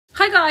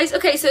Hi guys,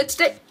 okay, so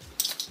today...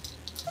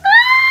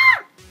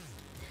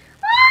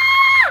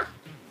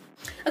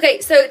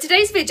 Okay, so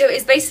today's video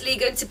is basically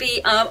going to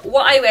be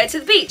what I wear to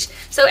the beach.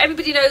 So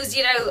everybody knows,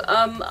 you know,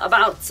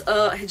 about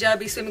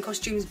hijabi, swimming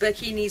costumes,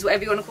 burkinis,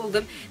 whatever you want to call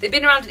them. They've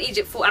been around in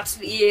Egypt for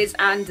absolute years,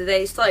 and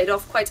they started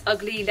off quite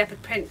ugly,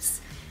 leopard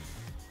prints,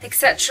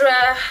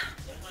 etc.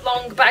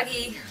 Long,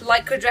 baggy,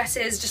 lycra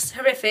dresses, just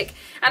horrific.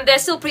 And they're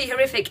still pretty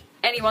horrific,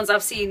 any ones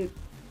I've seen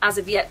as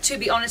of yet, to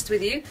be honest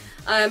with you.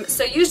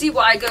 So usually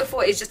what I go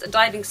for is just a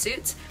diving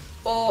suit,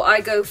 or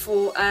I go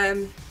for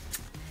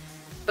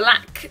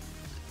black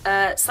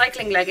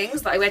cycling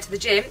leggings that I wear to the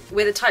gym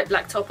with a tight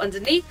black top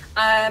underneath,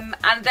 and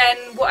then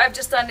what I've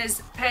just done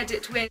is paired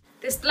it with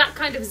this black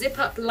kind of zip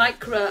up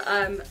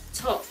lycra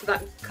top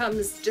that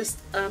comes just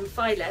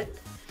thigh length,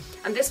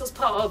 and this was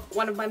part of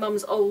one of my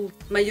mum's old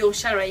maillot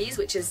sharais,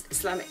 which is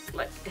Islamic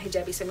like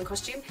hijabi swimming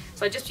costume,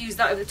 so I just used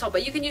that over the top.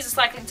 But you can use a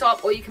cycling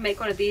top, or you can make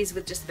one of these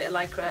with just a bit of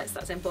lycra. It's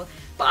that simple,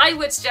 but I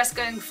would suggest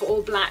going for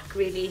all black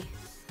really. You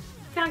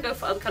can go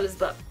for other colours,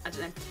 but I don't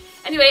know.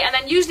 Anyway, and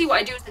then usually what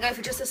I do is I go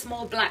for just a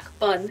small black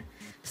bun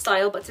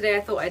style, but today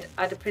I thought I'd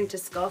add a printed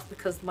scarf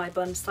because my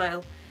bun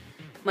style,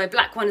 my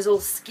black one is all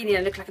skinny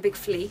and I look like a big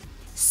flea.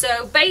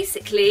 So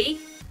basically,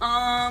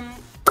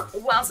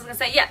 what else was I gonna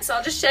say? Yeah, so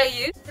I'll just show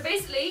you. So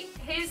basically,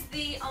 here's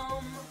the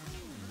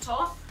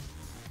top,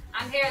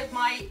 and here's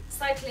my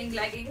cycling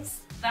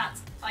leggings that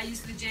I use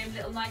for the gym,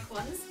 little Nike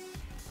ones.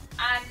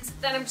 And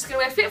then I'm just gonna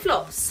wear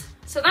flip-flops.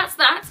 So that's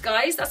that,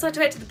 guys. That's how to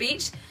wear to the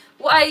beach.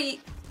 What I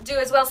do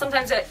as well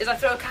sometimes is I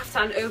throw a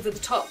kaftan over the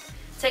top,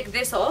 take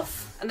this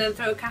off, and then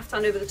throw a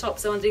kaftan over the top,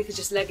 so underneath is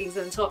just leggings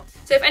on the top.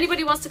 So if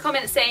anybody wants to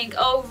comment saying,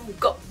 oh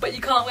God, but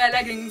you can't wear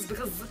leggings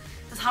because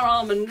it's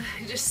haram and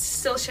you're just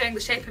still showing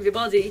the shape of your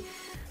body,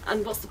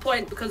 and what's the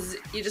point because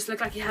you just look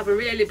like you have a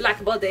really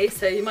black body,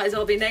 so you might as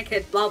well be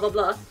naked, blah blah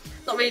blah.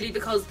 Not really,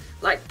 because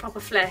like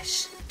proper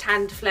flesh,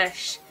 tanned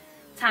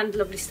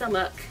lovely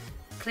stomach,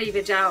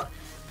 cleavage out,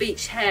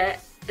 beach hair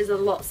is a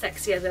lot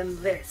sexier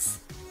than this.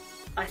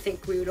 I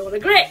think we would all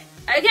agree.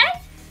 Okay,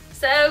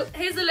 so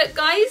here's the look,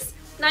 guys.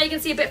 Now you can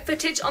see a bit of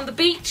footage on the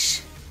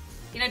beach,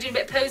 you know, doing a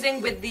bit of posing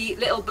with the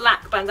little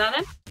black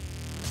bandana.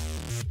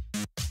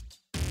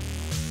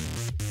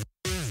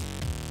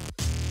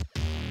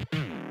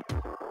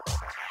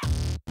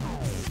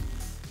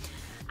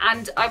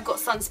 And I've got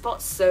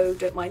sunspots, so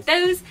don't mind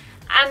those.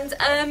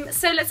 And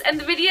so let's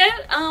end the video.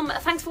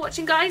 Thanks for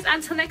watching, guys.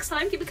 Until next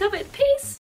time, keep it covered. Peace.